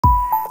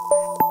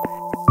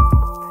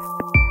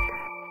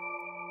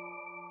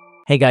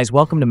Hey guys,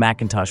 welcome to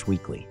Macintosh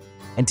Weekly.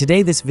 And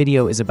today this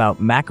video is about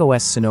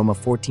macOS Sonoma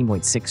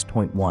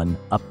 14.6.1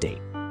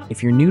 update.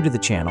 If you're new to the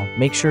channel,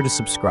 make sure to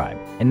subscribe.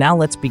 And now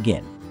let's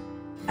begin.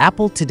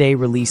 Apple today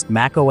released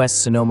macOS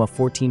Sonoma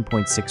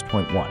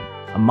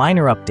 14.6.1, a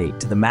minor update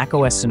to the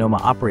macOS Sonoma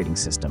operating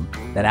system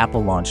that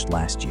Apple launched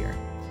last year.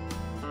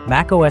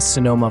 macOS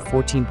Sonoma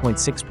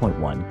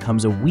 14.6.1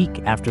 comes a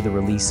week after the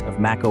release of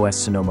macOS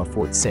Sonoma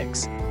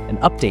 14.6, an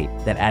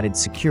update that added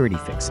security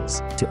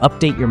fixes. To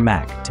update your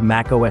Mac to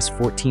macOS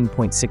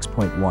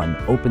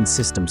 14.6.1, open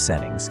System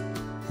Settings,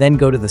 then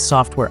go to the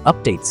Software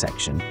Update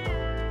section,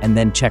 and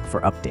then check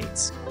for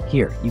updates.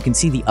 Here, you can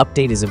see the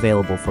update is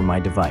available for my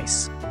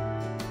device.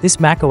 This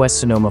macOS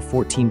Sonoma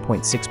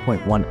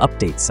 14.6.1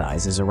 update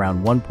size is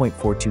around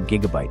 1.42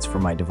 gigabytes for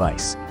my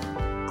device.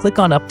 Click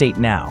on Update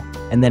Now,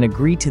 and then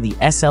agree to the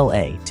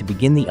SLA to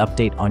begin the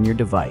update on your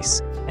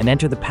device, and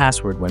enter the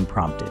password when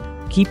prompted.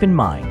 Keep in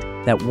mind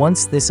that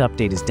once this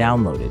update is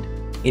downloaded,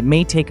 it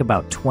may take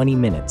about 20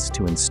 minutes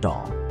to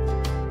install.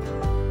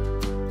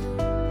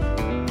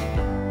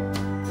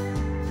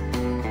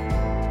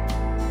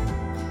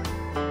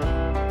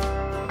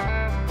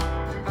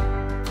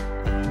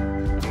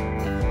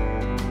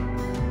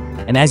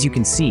 And as you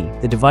can see,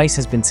 the device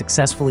has been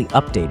successfully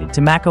updated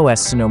to macOS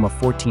Sonoma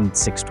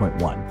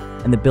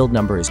 14.6.1, and the build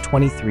number is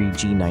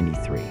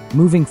 23G93.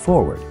 Moving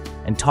forward,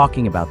 and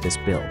talking about this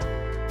build.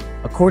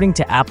 According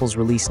to Apple's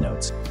release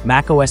notes,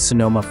 macOS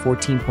Sonoma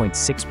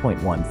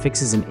 14.6.1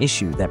 fixes an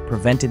issue that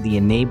prevented the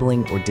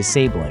enabling or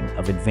disabling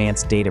of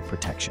advanced data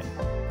protection.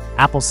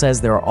 Apple says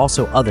there are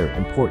also other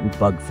important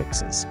bug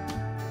fixes.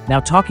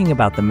 Now talking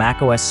about the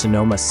macOS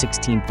Sonoma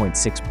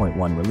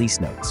 16.6.1 release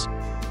notes.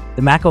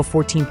 The macOS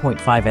 14.5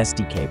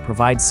 SDK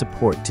provides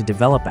support to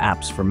develop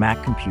apps for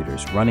Mac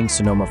computers running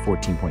Sonoma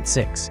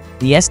 14.6.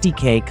 The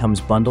SDK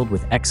comes bundled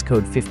with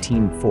Xcode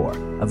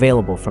 15.4,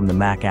 available from the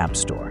Mac App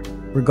Store.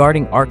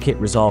 Regarding ARKit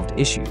resolved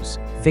issues,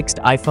 fixed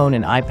iPhone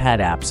and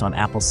iPad apps on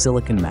Apple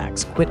Silicon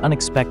Macs quit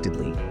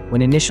unexpectedly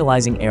when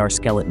initializing AR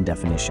skeleton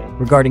definition.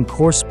 Regarding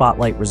Core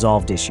Spotlight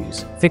resolved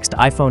issues, fixed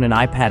iPhone and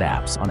iPad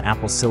apps on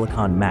Apple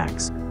Silicon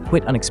Macs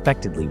quit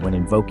unexpectedly when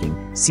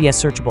invoking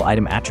CS Searchable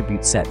Item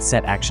Attribute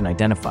Set Action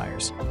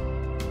Identifiers.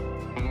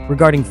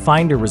 Regarding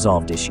Finder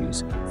resolved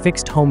issues,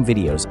 fixed home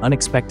videos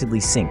unexpectedly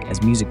sync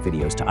as music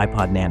videos to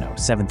iPod Nano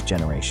 7th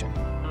generation.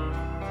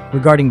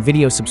 Regarding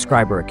video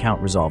subscriber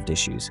account resolved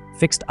issues,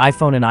 fixed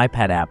iPhone and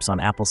iPad apps on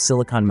Apple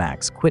Silicon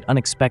Macs quit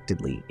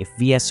unexpectedly if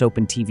VS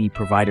Open TV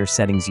provider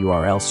settings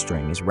URL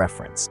string is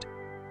referenced.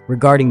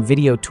 Regarding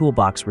video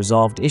toolbox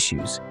resolved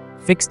issues,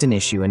 fixed an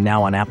issue and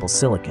now on Apple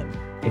Silicon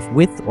if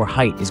width or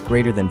height is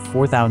greater than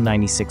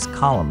 4096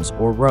 columns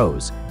or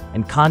rows,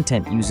 and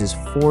content uses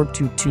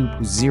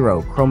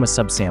 4220 chroma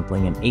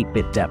subsampling and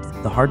 8-bit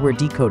depth, the hardware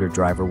decoder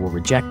driver will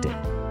reject it,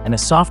 and a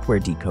software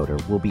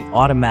decoder will be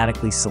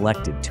automatically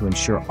selected to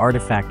ensure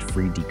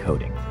artifact-free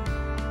decoding.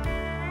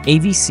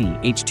 AVC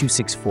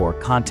H.264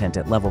 content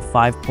at level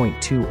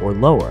 5.2 or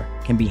lower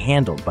can be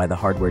handled by the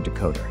hardware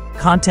decoder.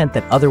 Content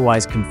that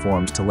otherwise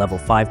conforms to level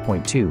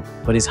 5.2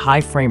 but is high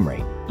frame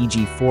rate,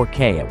 e.g.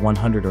 4K at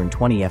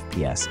 120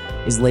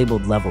 FPS, is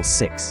labeled level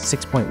 6,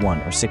 6.1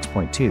 or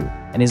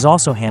 6.2 and is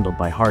also handled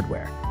by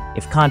hardware.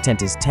 If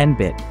content is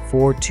 10-bit,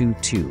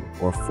 422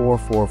 or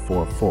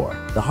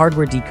 4444, the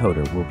hardware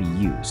decoder will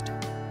be used.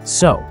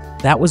 So,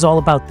 that was all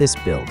about this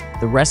build.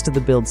 The rest of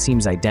the build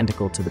seems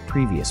identical to the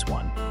previous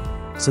one.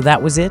 So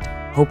that was it.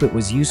 Hope it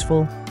was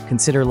useful.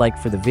 Consider like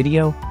for the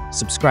video,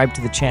 subscribe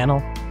to the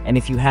channel, and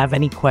if you have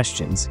any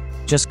questions,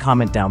 just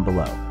comment down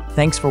below.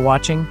 Thanks for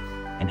watching,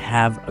 and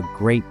have a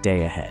great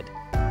day ahead.